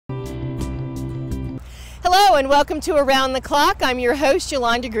Hello and welcome to Around the Clock. I'm your host,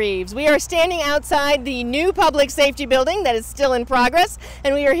 Yolanda Greaves. We are standing outside the new public safety building that is still in progress,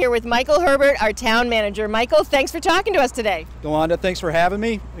 and we are here with Michael Herbert, our town manager. Michael, thanks for talking to us today. Yolanda, thanks for having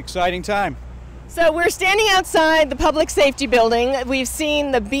me. Exciting time. So we're standing outside the public safety building. We've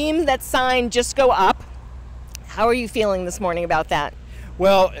seen the beam that sign just go up. How are you feeling this morning about that?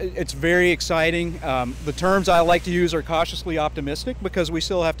 Well, it's very exciting. The terms I like to use are cautiously optimistic because we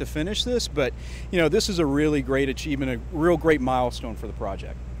still have to finish this, but this is a really great achievement, a real great milestone for the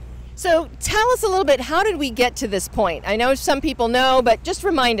project. So tell us a little bit, how did we get to this point? I know some people know, but just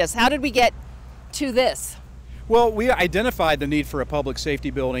remind us, how did we get to this? Well, we identified the need for a public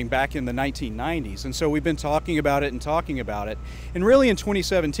safety building back in the 1990s, and so we've been talking about it. And really in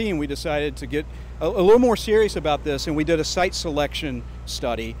 2017, we decided to get a little more serious about this, and we did a site selection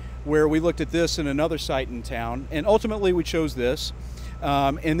study where we looked at this and another site in town, and ultimately we chose this.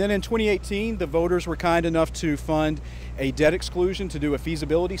 And then in 2018, the voters were kind enough to fund a debt exclusion to do a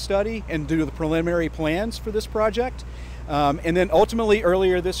feasibility study and do the preliminary plans for this project. And then ultimately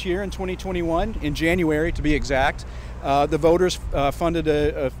earlier this year in 2021, in January to be exact, the voters funded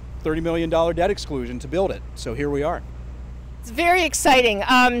a $30 million debt exclusion to build it. So here we are. It's very exciting.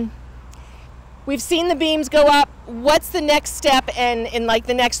 We've seen the beams go up. What's the next step, and in like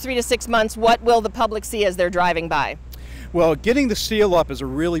the next 3 to 6 months, what will the public see as they're driving by? Well, getting the seal up is a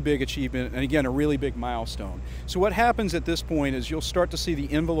really big achievement, and again, a really big milestone. So what happens at this point is you'll start to see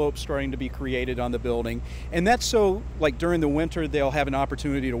the envelope starting to be created on the building, and that's so like during the winter they'll have an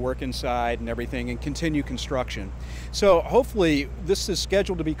opportunity to work inside and everything and continue construction. So hopefully this is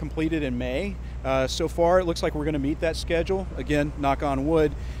scheduled to be completed in May. So far it looks like we're going to meet that schedule, again, knock on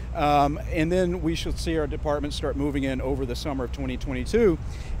wood. And then we should see our department start moving in over the summer of 2022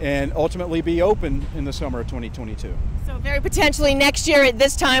 and ultimately be open in the summer of 2022. So very potentially next year at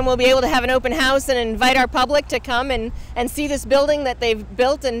this time we'll be able to have an open house and invite our public to come and see this building that they've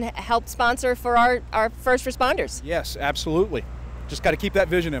built and helped sponsor for our first responders. Yes, absolutely. Just got to keep that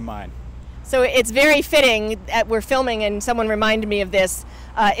vision in mind. So it's very fitting that we're filming, and someone reminded me of this.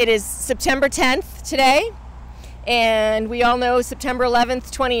 It is September 10th today. And we all know September 11th,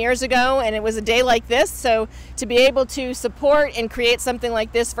 20 years ago, and it was a day like this. So to be able to support and create something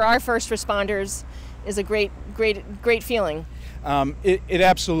like this for our first responders is a great feeling. It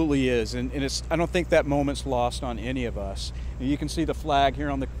absolutely is, and I don't think that moment's lost on any of us. You can see the flag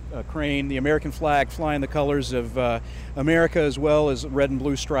here on the crane, the American flag flying the colors of America, as well as red and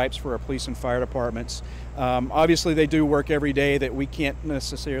blue stripes for our police and fire departments. Obviously they do work every day that we can't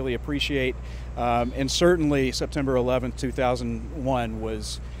necessarily appreciate, and certainly September 11th, 2001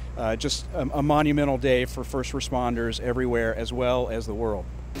 was just a monumental day for first responders everywhere as well as the world.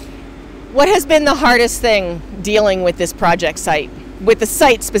 What has been the hardest thing dealing with this project site, with the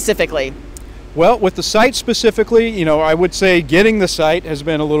site specifically? Well, with the site specifically, I would say getting the site has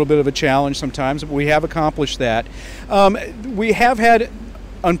been a little bit of a challenge sometimes, but we have accomplished that. We have had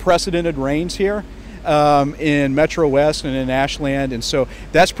unprecedented rains here in Metro West and in Ashland, and so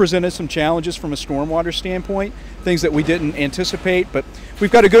that's presented some challenges from a stormwater standpoint, things that we didn't anticipate, but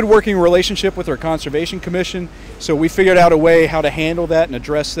we've got a good working relationship with our Conservation Commission, so we figured out a way how to handle that and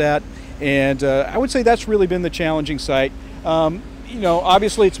address that, and I would say that's really been the challenging site.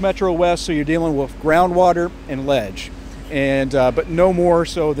 Obviously it's Metro West, so you're dealing with groundwater and ledge, and but no more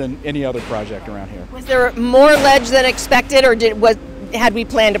so than any other project around here. Was there more ledge than expected, or had we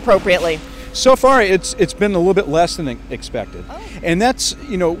planned appropriately? So far it's been a little bit less than expected. Oh. And that's,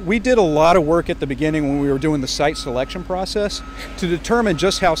 we did a lot of work at the beginning when we were doing the site selection process to determine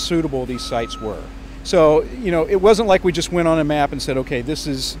just how suitable these sites were. So, it wasn't like we just went on a map and said, okay, this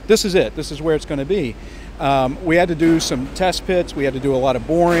is it, this is where it's going to be. We had to do some test pits, we had to do a lot of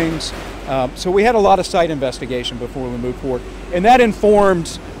borings, so we had a lot of site investigation before we moved forward. And that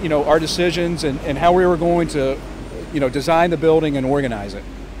informed, our decisions and how we were going to, design the building and organize it.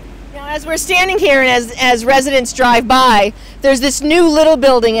 Now, as we're standing here and as residents drive by, there's this new little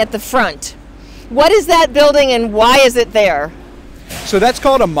building at the front. What is that building and why is it there? So that's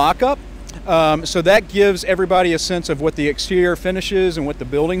called a mock-up. So that gives everybody a sense of what the exterior finish is and what the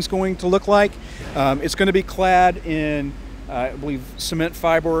building's going to look like. It's going to be clad in, I believe,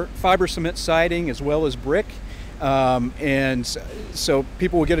 fiber cement siding as well as brick. And so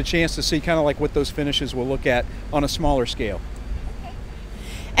people will get a chance to see kind of like what those finishes will look at on a smaller scale. Okay.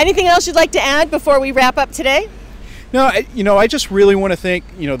 Anything else you'd like to add before we wrap up today? No, I just really want to thank,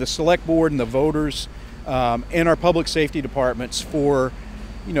 the select board and the voters and our public safety departments for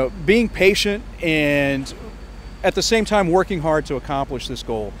being patient and at the same time working hard to accomplish this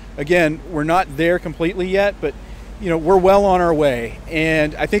goal. Again, we're not there completely yet, but we're well on our way,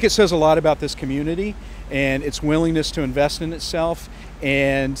 and I think it says a lot about this community and its willingness to invest in itself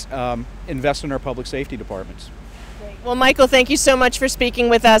and invest in our public safety departments. Well, Michael, thank you so much for speaking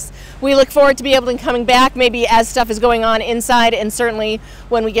with us. We look forward to be able to coming back maybe as stuff is going on inside, and certainly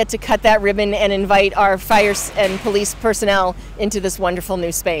when we get to cut that ribbon and invite our fire and police personnel into this wonderful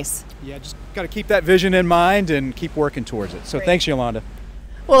new space. Yeah, just got to keep that vision in mind and keep working towards it. So Great. Thanks, Yolanda.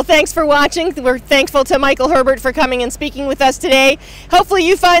 Well, thanks for watching. We're thankful to Michael Herbert for coming and speaking with us today. Hopefully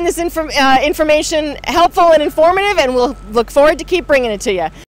you find this information helpful and informative, and we'll look forward to keep bringing it to you.